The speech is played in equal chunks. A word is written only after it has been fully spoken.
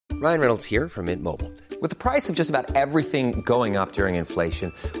Ryan Reynolds here from Mint Mobile. With the price of just about everything going up during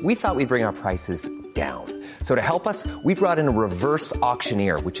inflation, we thought we'd bring our prices down. So to help us, we brought in a reverse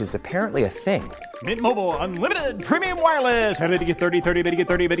auctioneer, which is apparently a thing. Mint Mobile Unlimited Premium Wireless. How to get 30, 30, bit to get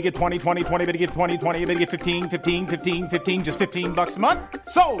 30, bit to get 20, 20, 20, bit to get 20, 20, bit to get 15, 15, 15, 15, just $15 a month?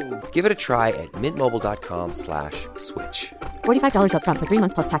 Sold! Give it a try at mintmobile.com/switch. $45 up front for 3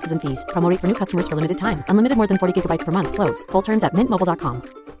 months plus taxes and fees. Promo rate for new customers for limited time. Unlimited more than 40 gigabytes per month. Slows full terms at mintmobile.com.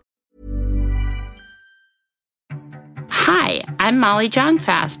 Hi, I'm Molly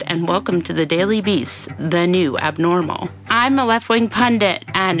Jong-Fast, and welcome to the Daily Beast, the new abnormal. I'm a left-wing pundit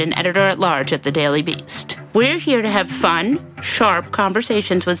and an editor-at-large at the Daily Beast. We're here to have fun, sharp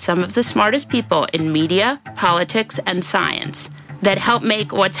conversations with some of the smartest people in media, politics, and science that help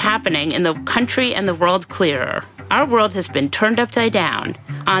make what's happening in the country and the world clearer. Our world has been turned upside down.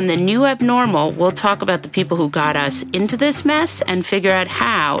 On the new abnormal, we'll talk about the people who got us into this mess and figure out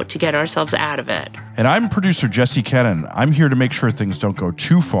how to get ourselves out of it. And I'm producer Jesse Kennan. I'm here to make sure things don't go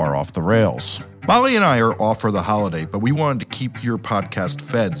too far off the rails. Molly and I are off for the holiday, but we wanted to keep your podcast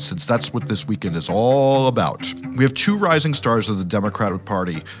fed since that's what this weekend is all about. We have two rising stars of the Democratic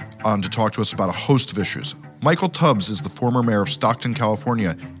Party on to talk to us about a host of issues. Michael Tubbs is the former mayor of Stockton,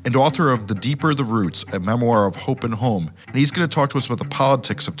 California, and author of The Deeper the Roots, a memoir of hope and home. And he's going to talk to us about the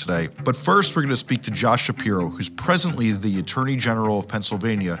politics of today. But first, we're going to speak to Josh Shapiro, who's presently the Attorney General of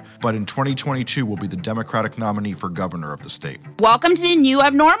Pennsylvania, but in 2022 will be the Democratic nominee for governor of the state. Welcome to the new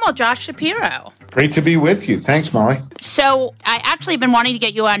abnormal, Josh Shapiro. Great to be with you. Thanks, Molly. So I actually have been wanting to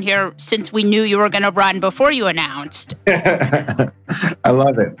get you on here since we knew you were going to run before you announced. I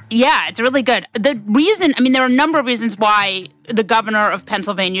love it. Yeah, it's really good. The reason, there are a number of reasons why the governor of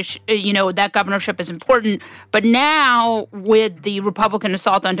Pennsylvania, that governorship is important. But now with the Republican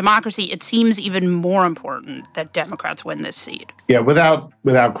assault on democracy, it seems even more important that Democrats win this seat. Yeah, without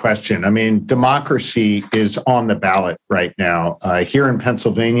question. Democracy is on the ballot right now here in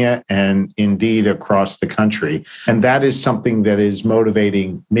Pennsylvania and indeed across the country. And that is something that is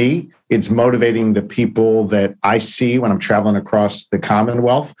motivating me. It's motivating the people that I see when I'm traveling across the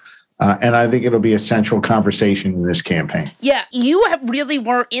Commonwealth. And I think it'll be a central conversation in this campaign. Yeah, you really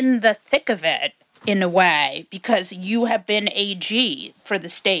were in the thick of it in a way because you have been AG for the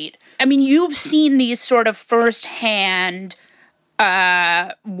state. You've seen these sort of firsthand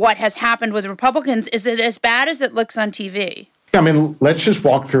what has happened with Republicans. Is it as bad as it looks on TV? Let's just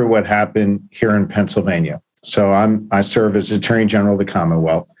walk through what happened here in Pennsylvania. So I serve as Attorney General of the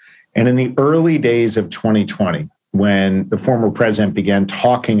Commonwealth. And in the early days of 2020, when the former president began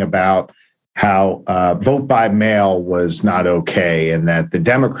talking about how vote by mail was not okay and that the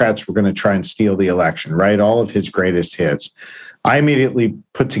Democrats were going to try and steal the election, right? All of his greatest hits. I immediately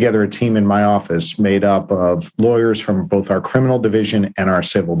put together a team in my office made up of lawyers from both our criminal division and our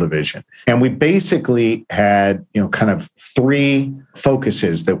civil division. And we basically had, kind of three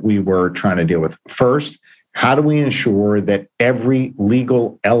focuses that we were trying to deal with. First, how do we ensure that every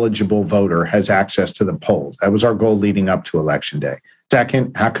legal eligible voter has access to the polls? That was our goal leading up to Election Day.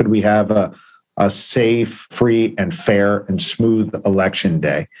 Second, how could we have a safe, free, and fair and smooth Election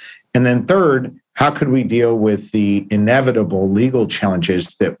Day? And then third, how could we deal with the inevitable legal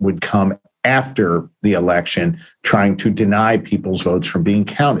challenges that would come after the election, trying to deny people's votes from being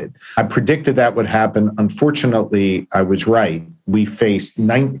counted? I predicted that would happen. Unfortunately, I was right. We faced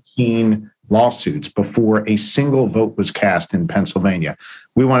 19 lawsuits before a single vote was cast in Pennsylvania.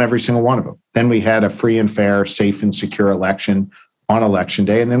 We won every single one of them. Then we had a free and fair, safe and secure election on Election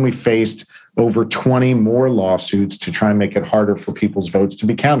Day. And then we faced over 20 more lawsuits to try and make it harder for people's votes to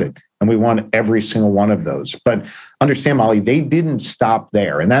be counted. And we won every single one of those. But understand, Molly, they didn't stop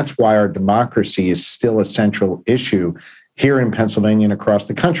there. And that's why our democracy is still a central issue here in Pennsylvania and across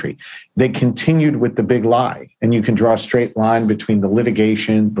the country. They continued with the big lie. And you can draw a straight line between the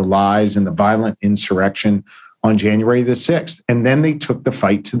litigation, the lies, and the violent insurrection on January the 6th. And then they took the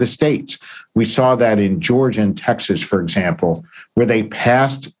fight to the states. We saw that in Georgia and Texas, for example, where they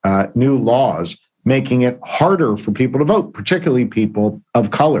passed new laws making it harder for people to vote, particularly people of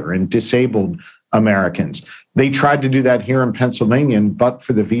color and disabled Americans. They tried to do that here in Pennsylvania, but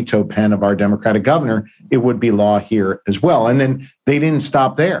for the veto pen of our Democratic governor, it would be law here as well. And then they didn't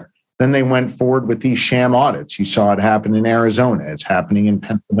stop there. Then they went forward with these sham audits. You saw it happen in Arizona. It's happening in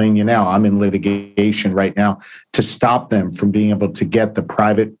Pennsylvania now. I'm in litigation right now to stop them from being able to get the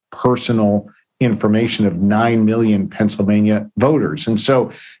private, personal information of 9 million Pennsylvania voters. And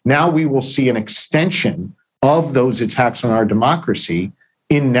so now we will see an extension of those attacks on our democracy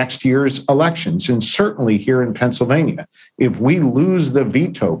in next year's elections. And certainly here in Pennsylvania, if we lose the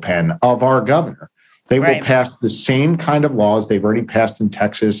veto pen of our governor, They will pass the same kind of laws they've already passed in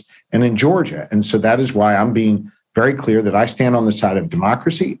Texas and in Georgia. And so that is why I'm being very clear that I stand on the side of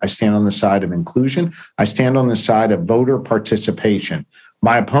democracy. I stand on the side of inclusion. I stand on the side of voter participation.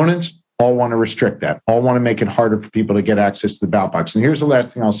 My opponents all want to restrict that, all want to make it harder for people to get access to the ballot box. And here's the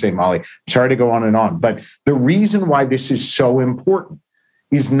last thing I'll say, Molly. Sorry to go on and on, but the reason why this is so important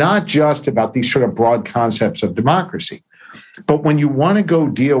is not just about these sort of broad concepts of democracy, but when you want to go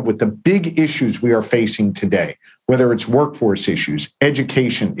deal with the big issues we are facing today, whether it's workforce issues,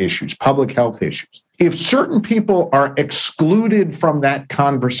 education issues, public health issues, if certain people are excluded from that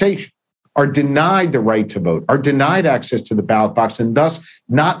conversation, are denied the right to vote, are denied access to the ballot box, and thus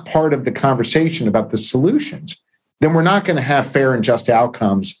not part of the conversation about the solutions, then we're not going to have fair and just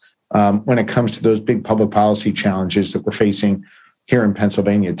outcomes when it comes to those big public policy challenges that we're facing here in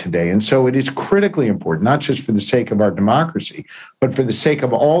Pennsylvania today. And so it is critically important, not just for the sake of our democracy, but for the sake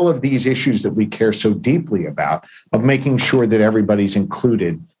of all of these issues that we care so deeply about, of making sure that everybody's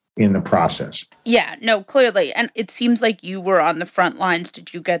included in the process. Yeah, no, clearly. And it seems like you were on the front lines.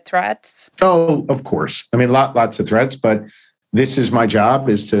 Did you get threats? Oh, of course. I mean, lots of threats, but this is my job,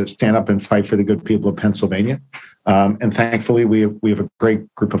 is to stand up and fight for the good people of Pennsylvania. And thankfully, we have a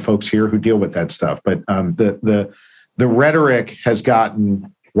great group of folks here who deal with that stuff. But the rhetoric has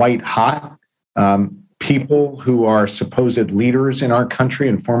gotten white hot. People who are supposed leaders in our country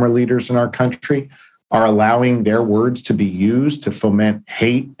and former leaders in our country are allowing their words to be used to foment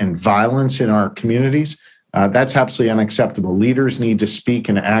hate and violence in our communities. That's absolutely unacceptable. Leaders need to speak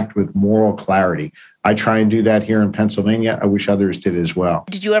and act with moral clarity. I try and do that here in Pennsylvania. I wish others did as well.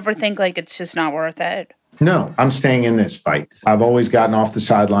 Did you ever think like it's just not worth it? No, I'm staying in this fight. I've always gotten off the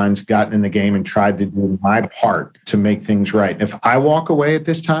sidelines, gotten in the game, and tried to do my part to make things right. If I walk away at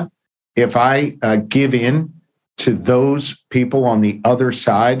this time, if I give in to those people on the other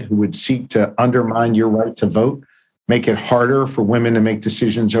side who would seek to undermine your right to vote, make it harder for women to make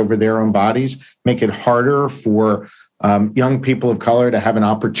decisions over their own bodies, make it harder for young people of color to have an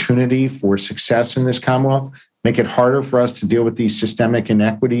opportunity for success in this Commonwealth, make it harder for us to deal with these systemic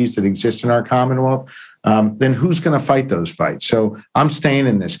inequities that exist in our Commonwealth, then who's going to fight those fights? So I'm staying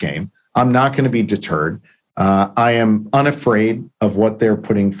in this game. I'm not going to be deterred. I am unafraid of what they're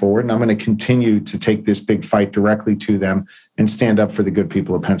putting forward, and I'm going to continue to take this big fight directly to them and stand up for the good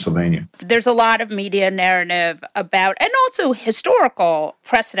people of Pennsylvania. There's a lot of media narrative about, and also historical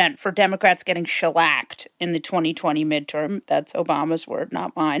precedent for Democrats getting shellacked in the 2020 midterm. That's Obama's word,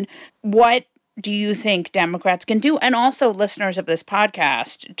 not mine. What do you think Democrats can do, and also listeners of this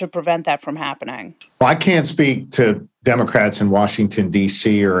podcast, to prevent that from happening? Well, I can't speak to Democrats in Washington,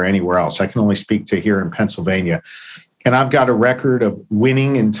 D.C. or anywhere else. I can only speak to here in Pennsylvania. And I've got a record of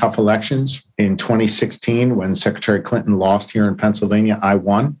winning in tough elections. In 2016, when Secretary Clinton lost here in Pennsylvania, I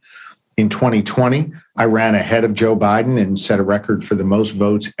won. In 2020, I ran ahead of Joe Biden and set a record for the most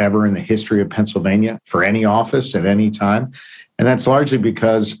votes ever in the history of Pennsylvania for any office at any time. And that's largely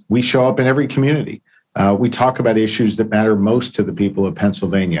because we show up in every community. We talk about issues that matter most to the people of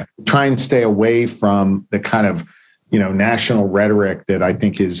Pennsylvania. Try and stay away from the kind of, national rhetoric that I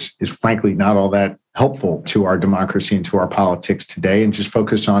think is frankly not all that helpful to our democracy and to our politics today, and just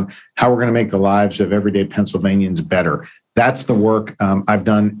focus on how we're going to make the lives of everyday Pennsylvanians better. That's the work I've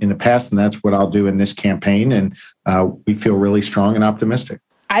done in the past, and that's what I'll do in this campaign. And we feel really strong and optimistic.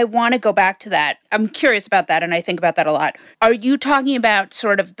 I want to go back to that. I'm curious about that, and I think about that a lot. Are you talking about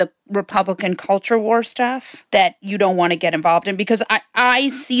sort of the Republican culture war stuff that you don't want to get involved in? Because I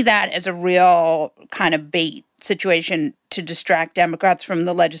see that as a real kind of bait situation to distract Democrats from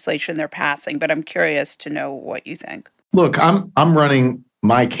the legislation they're passing, but I'm curious to know what you think. Look, I'm running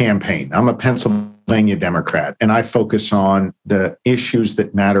my campaign. I'm a Pennsylvania Democrat, and I focus on the issues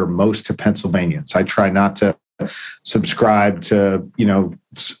that matter most to Pennsylvanians. I try not to subscribe to,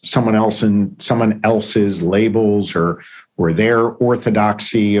 someone else's labels or their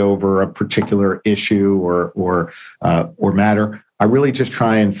orthodoxy over a particular issue or matter. I really just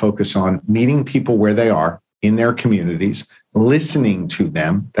try and focus on meeting people where they are in their communities, listening to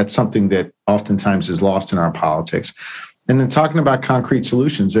them. That's something that oftentimes is lost in our politics. And then talking about concrete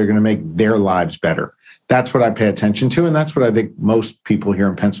solutions that are going to make their lives better. That's what I pay attention to. And that's what I think most people here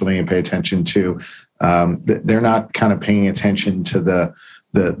in Pennsylvania pay attention to. They're not kind of paying attention to the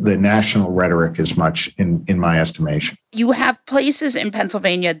national rhetoric as much in my estimation. You have places in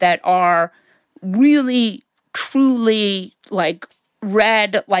Pennsylvania that are really, truly like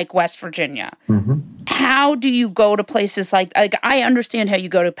red like West Virginia. How do you go to places like I understand how you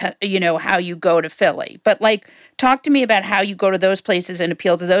go to, how you go to Philly, but like, talk to me about how you go to those places and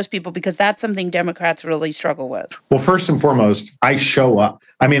appeal to those people, because that's something Democrats really struggle with. Well, first and foremost, I show up.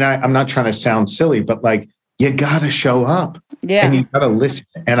 I mean, I'm not trying to sound silly, but like, you got to show up and you got to listen.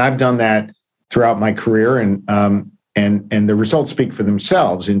 And I've done that throughout my career, and the results speak for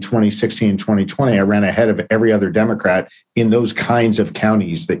themselves. In 2016 and 2020, I ran ahead of every other Democrat in those kinds of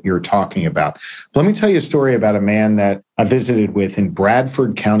counties that you're talking about. But let me tell you a story about a man that I visited with in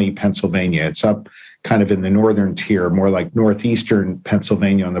Bradford County, Pennsylvania. It's up kind of in the northern tier, more like northeastern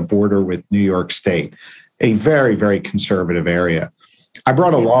Pennsylvania on the border with New York State, a very, very conservative area. I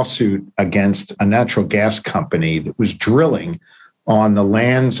brought a lawsuit against a natural gas company that was drilling on the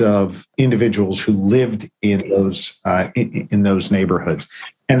lands of individuals who lived in those neighborhoods.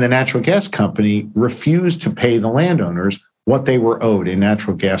 And the natural gas company refused to pay the landowners what they were owed in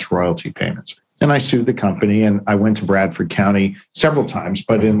natural gas royalty payments. And I sued the company, and I went to Bradford County several times,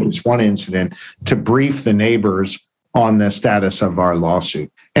 but in this one incident, to brief the neighbors on the status of our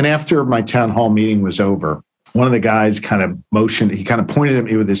lawsuit. And after my town hall meeting was over, one of the guys kind of pointed at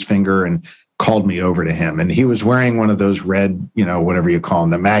me with his finger and called me over to him. And he was wearing one of those red, whatever you call them,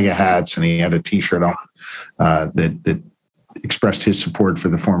 the MAGA hats, and he had a T-shirt on that expressed his support for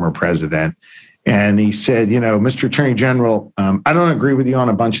the former president. And he said, Mr. Attorney General, I don't agree with you on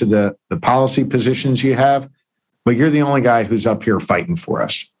a bunch of the policy positions you have, but you're the only guy who's up here fighting for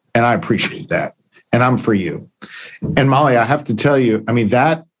us. And I appreciate that. And I'm for you. And Molly, I have to tell you, I mean,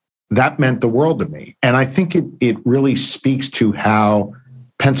 that meant the world to me. And I think it really speaks to how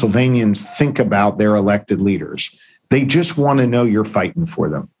Pennsylvanians think about their elected leaders. They just want to know you're fighting for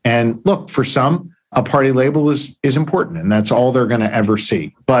them. And look, for some, a party label is important, and that's all they're going to ever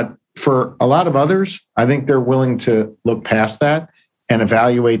see. But for a lot of others, I think they're willing to look past that and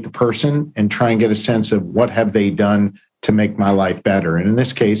evaluate the person and try and get a sense of what have they done to make my life better. And in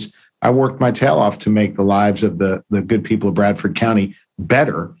this case, I worked my tail off to make the lives of the good people of Bradford County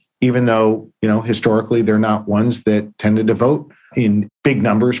better, even though, historically, they're not ones that tended to vote in big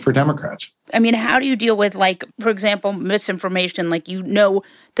numbers for Democrats. I mean, how do you deal with, like, for example, misinformation? Like,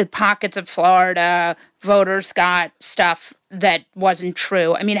 that pockets of Florida voters got stuff that wasn't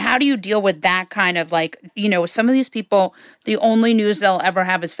true. I mean, how do you deal with that kind of, some of these people, the only news they'll ever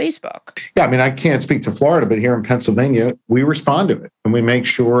have is Facebook? Yeah, I mean, I can't speak to Florida, but here in Pennsylvania, we respond to it. And we make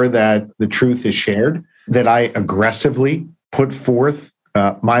sure that the truth is shared, that I aggressively put forth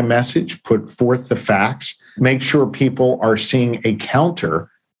my message, put forth the facts, make sure people are seeing a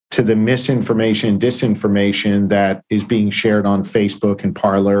counter to the misinformation, disinformation that is being shared on Facebook and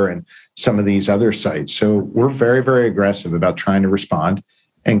Parler and some of these other sites. So we're very, very aggressive about trying to respond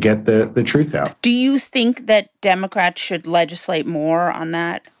and get the truth out. Do you think that Democrats should legislate more on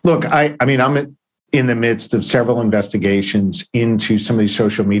that? Look, I mean, I'm in the midst of several investigations into some of these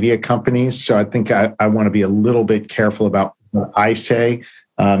social media companies. So I think I want to be a little bit careful about what I say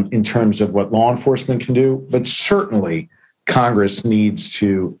in terms of what law enforcement can do. But certainly, Congress needs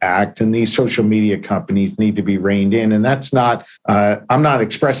to act, and these social media companies need to be reined in. And that's not, I'm not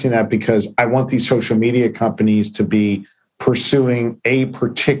expressing that because I want these social media companies to be pursuing a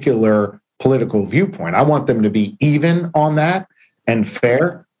particular political viewpoint. I want them to be even on that and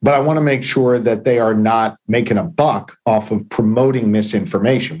fair, but I want to make sure that they are not making a buck off of promoting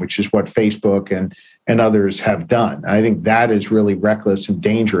misinformation, which is what Facebook and others have done. I think that is really reckless and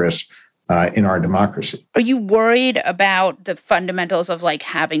dangerous in our democracy. Are you worried about the fundamentals of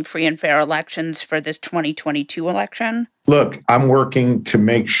having free and fair elections for this 2022 election? Look, I'm working to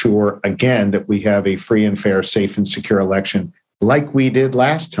make sure, again, that we have a free and fair, safe and secure election like we did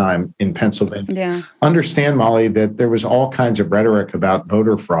last time in Pennsylvania. Yeah. Understand, Molly, that there was all kinds of rhetoric about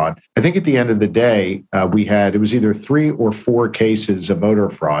voter fraud. I think at the end of the day, it was either 3 or 4 cases of voter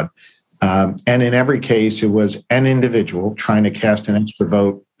fraud. And in every case, it was an individual trying to cast an extra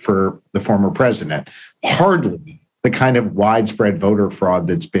vote for the former president. Hardly the kind of widespread voter fraud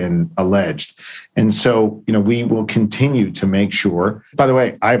that's been alleged. And so, we will continue to make sure. By the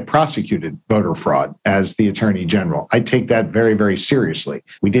way, I've prosecuted voter fraud as the Attorney General. I take that very, very seriously.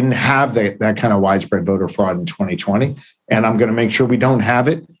 We didn't have that kind of widespread voter fraud in 2020, and I'm going to make sure we don't have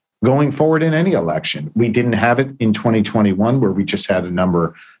it going forward in any election. We didn't have it in 2021, where we just had a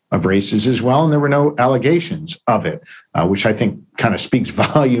number of races as well, and there were no allegations of it, which I think kind of speaks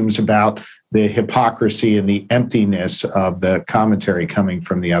volumes about the hypocrisy and the emptiness of the commentary coming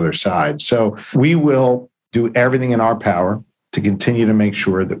from the other side. So we will do everything in our power to continue to make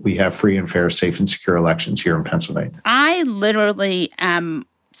sure that we have free and fair, safe and secure elections here in Pennsylvania. I literally am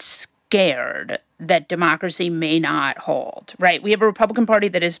scared that democracy may not hold, right? We have a Republican Party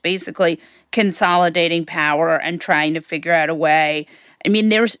that is basically consolidating power and trying to figure out a way. I mean,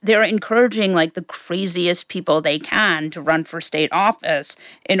 they're encouraging like the craziest people they can to run for state office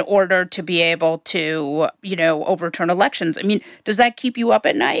in order to be able to, overturn elections. I mean, does that keep you up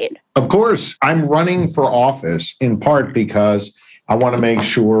at night? Of course. I'm running for office in part because I want to make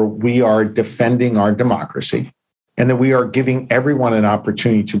sure we are defending our democracy and that we are giving everyone an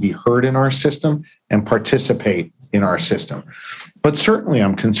opportunity to be heard in our system and participate in our system. But certainly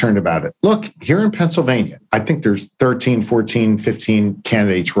I'm concerned about it. Look, here in Pennsylvania, I think there's 13, 14, 15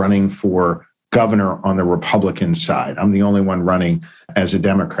 candidates running for governor on the Republican side. I'm the only one running as a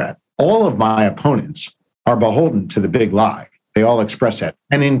Democrat. All of my opponents are beholden to the big lie. They all express that.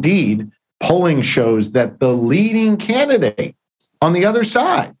 And indeed, polling shows that the leading candidate on the other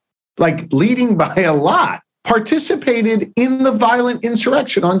side, like leading by a lot, participated in the violent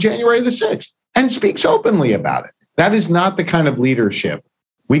insurrection on January the 6th and speaks openly about it. That is not the kind of leadership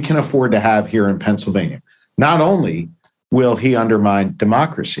we can afford to have here in Pennsylvania. Not only will he undermine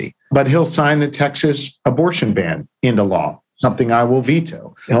democracy, but he'll sign the Texas abortion ban into law, something I will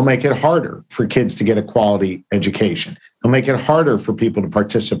veto. He'll make it harder for kids to get a quality education. He'll make it harder for people to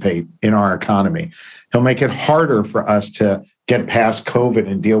participate in our economy. He'll make it harder for us to get past COVID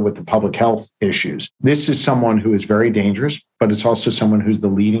and deal with the public health issues. This is someone who is very dangerous, but it's also someone who's the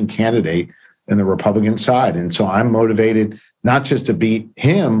leading candidate in the Republican side. And so I'm motivated not just to beat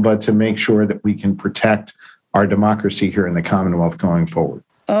him, but to make sure that we can protect our democracy here in the Commonwealth going forward.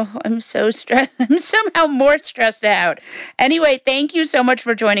 Oh, I'm so stressed. I'm somehow more stressed out. Anyway, thank you so much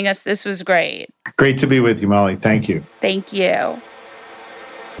for joining us. This was great. Great to be with you, Molly. Thank you. Thank you.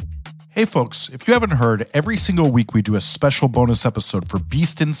 Hey folks, if you haven't heard, every single week we do a special bonus episode for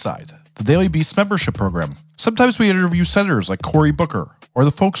Beast Inside, the Daily Beast membership program. Sometimes we interview senators like Cory Booker, or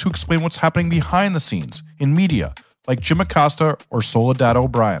the folks who explain what's happening behind the scenes in media, like Jim Acosta or Soledad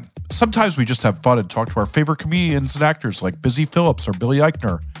O'Brien. Sometimes we just have fun and talk to our favorite comedians and actors like Busy Phillips or Billy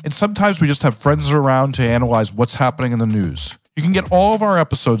Eichner. And sometimes we just have friends around to analyze what's happening in the news. You can get all of our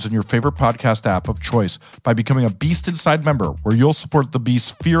episodes in your favorite podcast app of choice by becoming a Beast Inside member, where you'll support the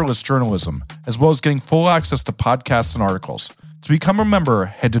Beast's fearless journalism, as well as getting full access to podcasts and articles. To become a member,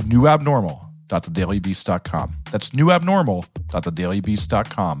 head to newabnormal.thedailybeast.com. That's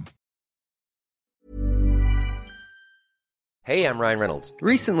newabnormal.thedailybeast.com. Hey, I'm Ryan Reynolds.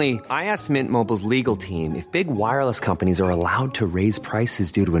 Recently, I asked Mint Mobile's legal team if big wireless companies are allowed to raise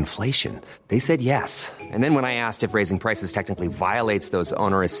prices due to inflation. They said yes. And then when I asked if raising prices technically violates those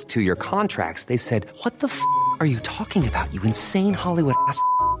onerous 2-year contracts, they said, "What the f*** are you talking about, you insane Hollywood ass?"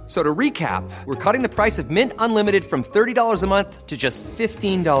 So to recap, we're cutting the price of Mint Unlimited from $30 a month to just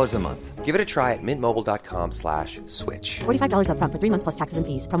 $15 a month. Give it a try at mintmobile.com/switch. $45 up front for 3 months plus taxes and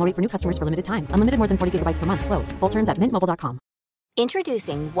fees. Promo rate for new customers for limited time. Unlimited more than 40 gigabytes per month. Slows full terms at mintmobile.com.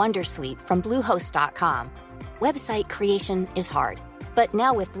 Introducing Wondersuite from Bluehost.com. Website creation is hard, but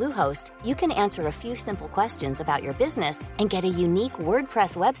now with Bluehost, you can answer a few simple questions about your business and get a unique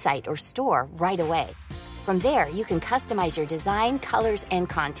WordPress website or store right away. From there, you can customize your design, colors, and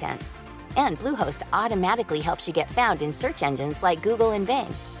content. And Bluehost automatically helps you get found in search engines like Google and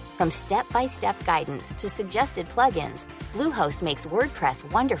Bing. From step-by-step guidance to suggested plugins, Bluehost makes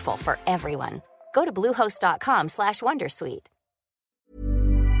WordPress wonderful for everyone. Go to bluehost.com/wondersuite.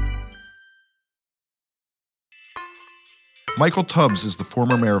 Michael Tubbs is the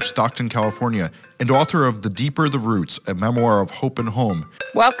former mayor of Stockton, California, and author of The Deeper the Roots, a memoir of hope and home.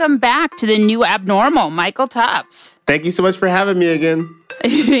 Welcome back to the New Abnormal, Michael Tubbs. Thank you so much for having me again.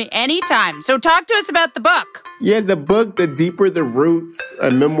 Anytime. So talk to us about the book. Yeah, the book, The Deeper the Roots, a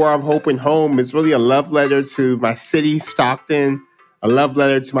memoir of hope and home, is really a love letter to my city, Stockton, a love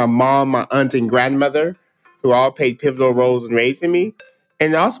letter to my mom, my aunt, and grandmother, who all played pivotal roles in raising me.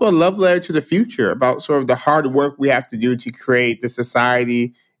 And also a love letter to the future about sort of the hard work we have to do to create the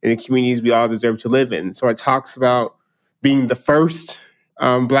society and the communities we all deserve to live in. So it talks about being the first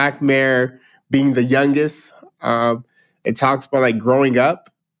Black mayor, being the youngest. It talks about like growing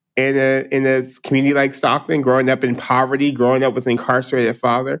up in a community like Stockton, growing up in poverty, growing up with an incarcerated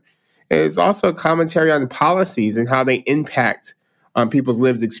father. And it's also a commentary on policies and how they impact people's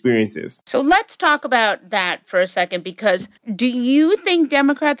lived experiences. So let's talk about that for a second, because do you think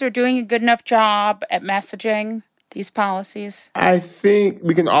Democrats are doing a good enough job at messaging these policies? I think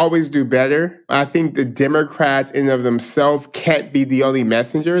we can always do better. I think the Democrats in and of themselves can't be the only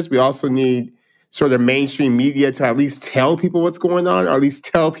messengers. We also need sort of mainstream media to at least tell people what's going on, or at least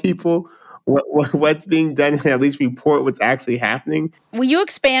tell people what's being done, and at least report what's actually happening. Will you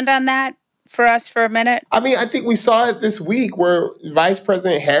expand on that for us for a minute? I mean, I think we saw it this week where Vice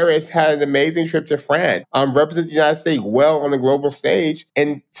President Harris had an amazing trip to France, represented the United States well on the global stage.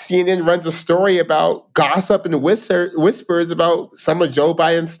 And CNN runs a story about gossip and whispers about some of Joe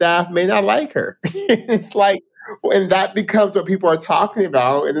Biden's staff may not like her. It's like, and that becomes what people are talking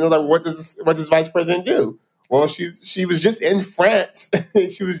about. And they're like, what does Vice President do? Well, she was just in France.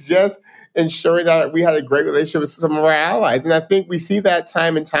 She was just ensuring that we had a great relationship with some of our allies. And I think we see that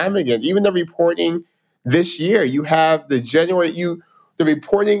time and time again. Even the reporting this year, you have the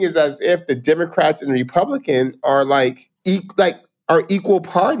reporting is as if the Democrats and the Republican are are equal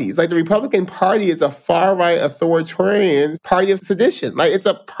parties. Like the Republican Party is a far-right authoritarian party of sedition. Like it's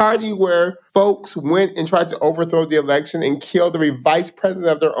a party where folks went and tried to overthrow the election and kill the vice president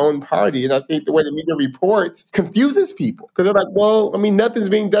of their own party. And I think the way the media reports confuses people because they're like, well, I mean, nothing's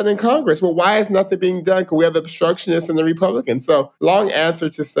being done in Congress. Well, why is nothing being done? Because we have obstructionists and the Republicans. So long answer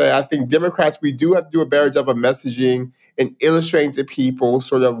to say, I think Democrats, we do have to do a better job of messaging and illustrating to people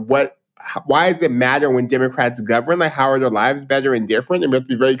sort of why does it matter when Democrats govern? Like, how are their lives better and different? And we have to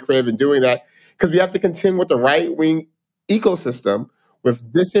be very creative in doing that because we have to contend with the right-wing ecosystem,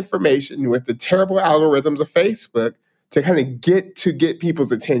 with disinformation, with the terrible algorithms of Facebook to kind of get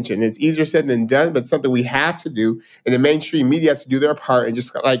people's attention. It's easier said than done, but something we have to do. And the mainstream media has to do their part and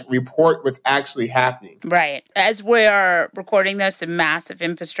just like report what's actually happening. Right. As we are recording this, a massive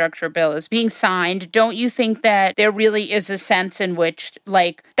infrastructure bill is being signed. Don't you think that there really is a sense in which,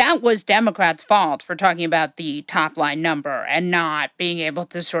 like, that was Democrats' fault for talking about the top line number and not being able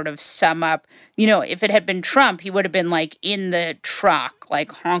to sort of sum up, you know, if it had been Trump, he would have been like in the truck,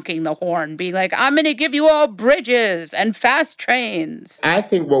 like honking the horn, being like, I'm going to give you all bridges and fast trains. I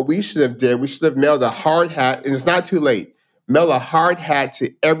think what we should have did, we should have mailed a hard hat, and it's not too late, mail a hard hat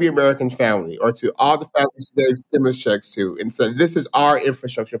to every American family or to all the families who gave stimulus checks to and said, this is our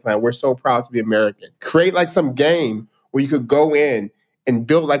infrastructure plan. We're so proud to be American. Create like some game where you could go in and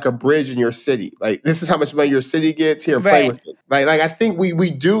build like a bridge in your city. Like, this is how much money your city gets, here, play with it. Like I think we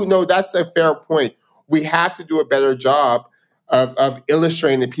do know that's a fair point. We have to do a better job of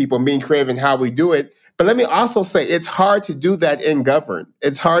illustrating to people and being creative in how we do it. But let me also say, it's hard to do that and govern.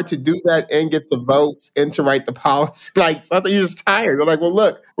 It's hard to do that and get the votes and to write the policy. Like, something you're just tired. They're like, well,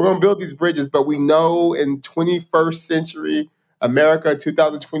 look, we're going to build these bridges, but we know in 21st century America,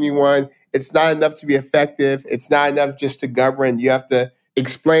 2021, it's not enough to be effective. It's not enough just to govern. You have to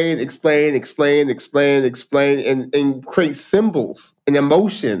explain, and create symbols and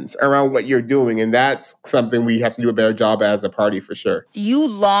emotions around what you're doing. And that's something we have to do a better job as a party for sure. You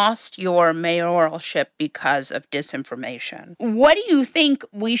lost your mayoralship because of disinformation. What do you think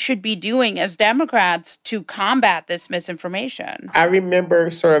we should be doing as Democrats to combat this misinformation? I remember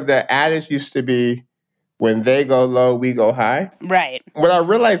sort of the adage used to be, when they go low, we go high. Right. What I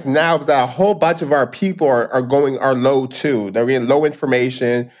realize now is that a whole bunch of our people are low too. They're getting low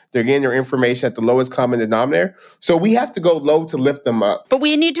information. They're getting their information at the lowest common denominator. So we have to go low to lift them up. But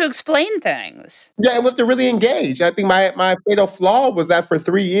we need to explain things. Yeah, and we have to really engage. I think my fatal flaw was that for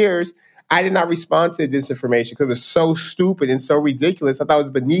 3 years, I did not respond to disinformation because it was so stupid and so ridiculous. I thought it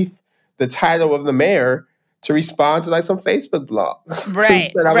was beneath the title of the mayor to respond to like some Facebook blog. Right, who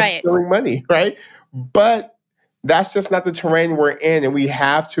said I was stealing money, right? But that's just not the terrain we're in. And we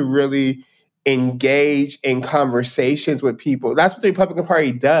have to really engage in conversations with people. That's what the Republican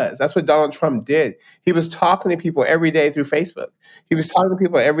Party does. That's what Donald Trump did. He was talking to people every day through Facebook. He was talking to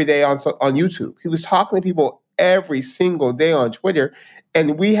people every day on YouTube. He was talking to people every single day on Twitter.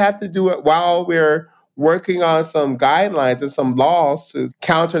 And we have to do it while we're working on some guidelines and some laws to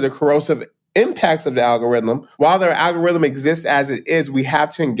counter the corrosive impacts of the algorithm. While the algorithm exists as it is, we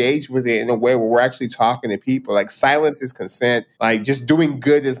have to engage with it in a way where we're actually talking to people. Like, silence is consent. Like, just doing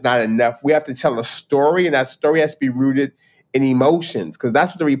good is not enough. We have to tell a story, and that story has to be rooted in emotions, because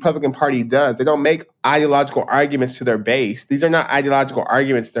that's what the Republican Party does. They don't make ideological arguments to their base. These are not ideological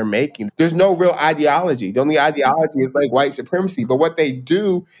arguments they're making. There's no real ideology. The only ideology is like white supremacy. But what they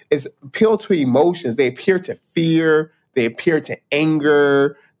do is appeal to emotions. They appeal to fear. They appeal to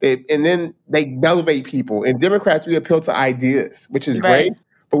anger. And then they elevate people. And Democrats, we appeal to ideas, which is great.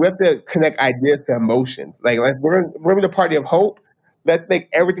 But we have to connect ideas to emotions. Like we're going to be the party of hope. Let's make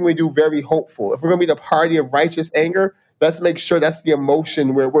everything we do very hopeful. If we're going to be the party of righteous anger, let's make sure that's the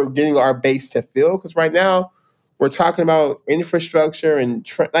emotion where we're getting our base to feel. Because right now, we're talking about infrastructure and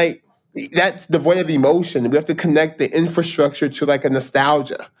That's devoid of emotion. We have to connect the infrastructure to like a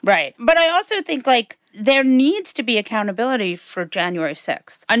nostalgia. Right. But I also think like there needs to be accountability for January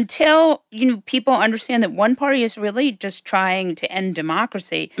 6th until, people understand that one party is really just trying to end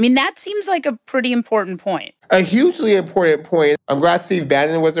democracy. I mean, that seems like a pretty important point. A hugely important point. I'm glad Steve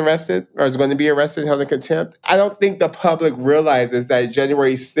Bannon was arrested or is going to be arrested and held in contempt. I don't think the public realizes that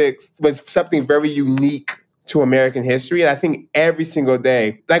January 6th was something very unique to American history. And I think every single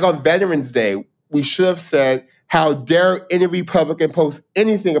day, like on Veterans Day, we should have said, how dare any Republican post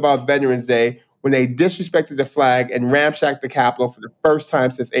anything about Veterans Day when they disrespected the flag and ramshacked the Capitol for the first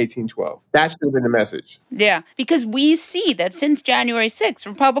time since 1812. That should have been the message. Yeah, because we see that since January 6th,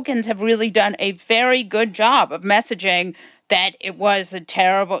 Republicans have really done a very good job of messaging that it was a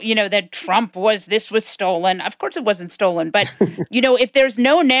terrible, that Trump this was stolen. Of course it wasn't stolen, but, if there's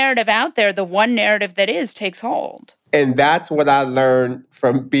no narrative out there, the one narrative that is takes hold. And that's what I learned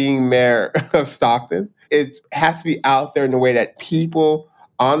from being mayor of Stockton. It has to be out there in a way that people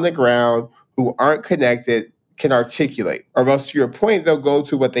on the ground who aren't connected can articulate. Or else, to your point, they'll go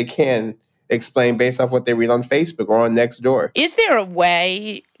to what they can explain based off what they read on Facebook or on Nextdoor. Is there a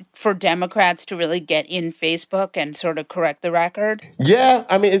way for Democrats to really get in Facebook and sort of correct the record? Yeah,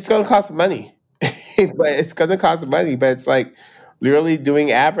 I mean, it's going to cost money. But it's like literally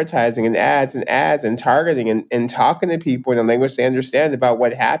doing advertising and ads and targeting and talking to people in a language they understand about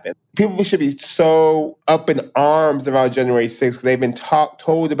what happened. People should be so up in arms about January 6th because they've been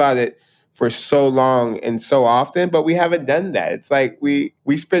told about it for so long and so often, but we haven't done that. It's like we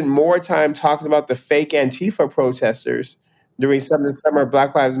spend more time talking about the fake Antifa protesters during some of the summer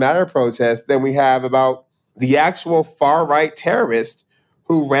Black Lives Matter protests than we have about the actual far-right terrorists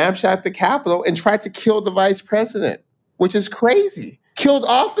who ramshacked the Capitol and tried to kill the vice president, which is crazy. Killed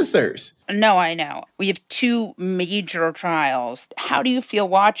officers. No, I know. We have two major trials. How do you feel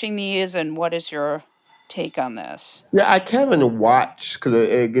watching these, and what is your take on this? Yeah, I can't even watch because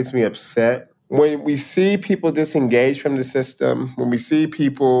it gets me upset. When we see people disengage from the system, when we see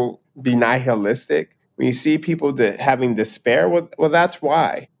people be nihilistic, when you see people having despair, well, that's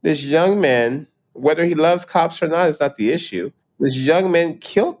why. This young man, whether he loves cops or not, is not the issue. This young man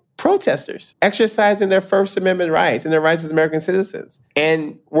killed protesters, exercising their First Amendment rights and their rights as American citizens.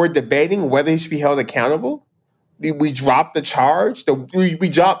 And we're debating whether he should be held accountable. We dropped the charge. We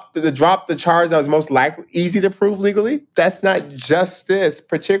dropped the charge that was most likely easy to prove legally. That's not justice,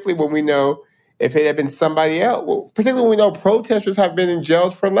 particularly when we know if it had been somebody else. Well, particularly when we know protesters have been in jail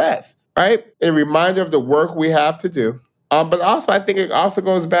for less, right? A reminder of the work we have to do. But also, I think it also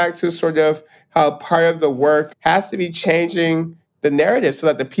goes back to sort of how part of the work has to be changing the narrative so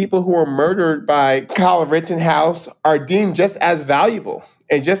that the people who were murdered by Kyle Rittenhouse are deemed just as valuable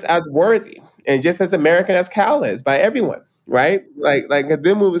and just as worthy and just as American as Kyle is by everyone, right? Like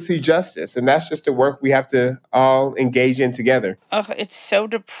then we will see justice. And that's just the work we have to all engage in together. Oh, it's so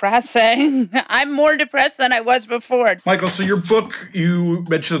depressing. I'm more depressed than I was before. Michael, so your book, you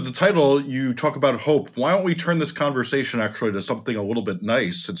mentioned the title, you talk about hope. Why don't we turn this conversation actually to something a little bit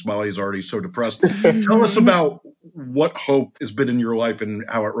nice since Molly's already so depressed? Tell us about what hope has been in your life and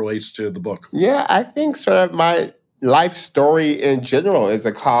how it relates to the book. Yeah, I think sort of my life story in general is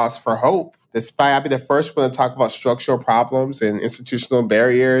a cause for hope. Despite, I'll be the first one to talk about structural problems and institutional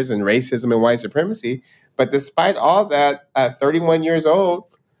barriers and racism and white supremacy. But despite all that, at 31 years old,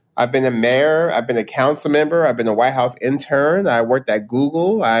 I've been a mayor, I've been a council member, I've been a White House intern, I worked at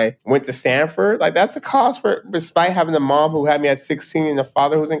Google, I went to Stanford. Like, that's a cause for, despite having a mom who had me at 16 and a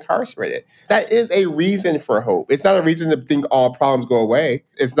father who's incarcerated. That is a reason for hope. It's not a reason to think all problems go away.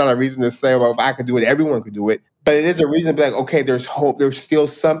 It's not a reason to say, well, if I could do it, everyone could do it. But it is a reason to be like, okay, there's hope. There's still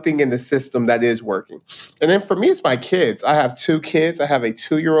something in the system that is working. And then for me, it's my kids. I have 2 kids. I have a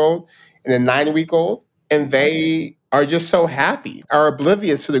 2-year-old and a 9-week-old. And they are just so happy, are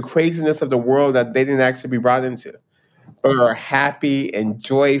oblivious to the craziness of the world that they didn't actually be brought into, but are happy and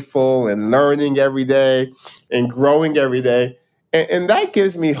joyful and learning every day and growing every day. And that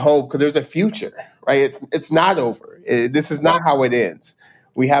gives me hope because there's a future, right? It's not over. This is not how it ends.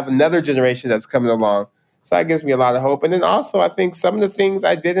 We have another generation that's coming along. So that gives me a lot of hope. And then also, I think some of the things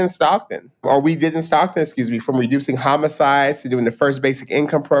I did in Stockton, or we did in Stockton, from reducing homicides to doing the first basic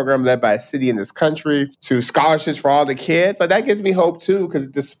income program led by a city in this country to scholarships for all the kids. Like, that gives me hope, too, because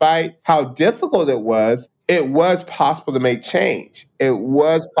despite how difficult it was possible to make change. It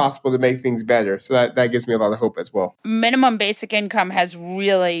was possible to make things better. So that gives me a lot of hope as well. Minimum basic income has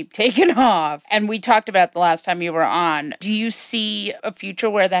really taken off. And we talked about the last time you were on. Do you see a future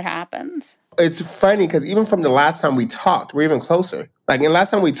where that happens? It's funny because even from the last time we talked, we're even closer. Like, the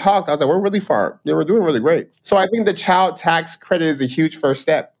last time we talked, I was like, we're really far. Yeah, we're doing really great. So I think the child tax credit is a huge first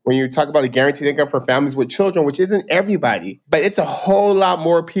step. When you talk about the guaranteed income for families with children, which isn't everybody, but it's a whole lot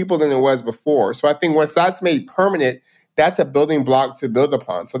more people than it was before. So I think once that's made permanent, that's a building block to build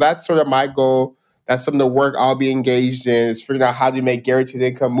upon. So that's sort of my goal. That's some of the work I'll be engaged in, is figuring out how to make guaranteed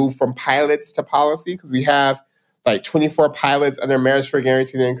income move from pilots to policy, because we have like 24 pilots under Marriage for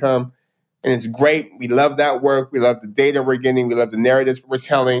Guaranteed Income. And it's great. We love that work. We love the data we're getting. We love the narratives we're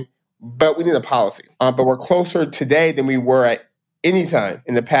telling. But we need a policy. But we're closer today than we were at any time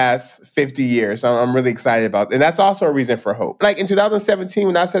in the past 50 years. So I'm really excited about it. And that's also a reason for hope. Like in 2017,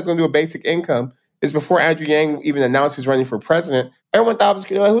 when I said I was going to do a basic income, is before Andrew Yang even announced he's running for president. Everyone thought, like,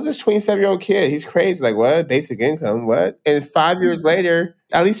 who's this 27-year-old kid? He's crazy. Like, what? Basic income? What? And 5 years later,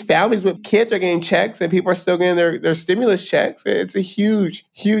 at least families with kids are getting checks and people are still getting their stimulus checks. It's a huge,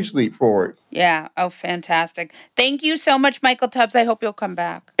 huge leap forward. Yeah. Oh, fantastic. Thank you so much, Michael Tubbs. I hope you'll come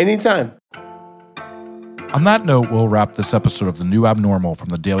back. Anytime. On that note, we'll wrap this episode of The New Abnormal from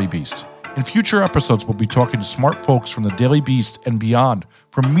The Daily Beast. In future episodes, we'll be talking to smart folks from The Daily Beast and beyond,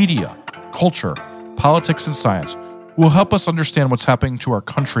 from media, culture, politics, and science, who will help us understand what's happening to our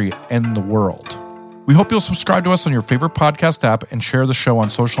country and the world. We hope you'll subscribe to us on your favorite podcast app and share the show on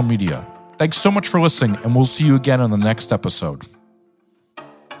social media. Thanks so much for listening, and we'll see you again on the next episode.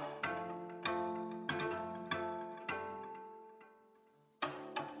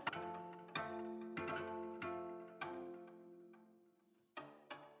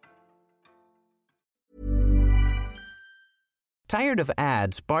 Tired of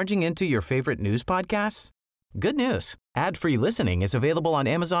ads barging into your favorite news podcasts? Good news. Ad-free listening is available on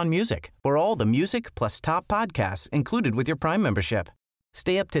Amazon Music for all the music plus top podcasts included with your Prime membership.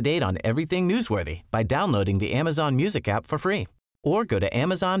 Stay up to date on everything newsworthy by downloading the Amazon Music app for free or go to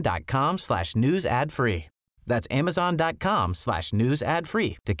amazon.com/news ad free. That's amazon.com/news ad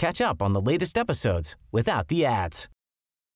free to catch up on the latest episodes without the ads.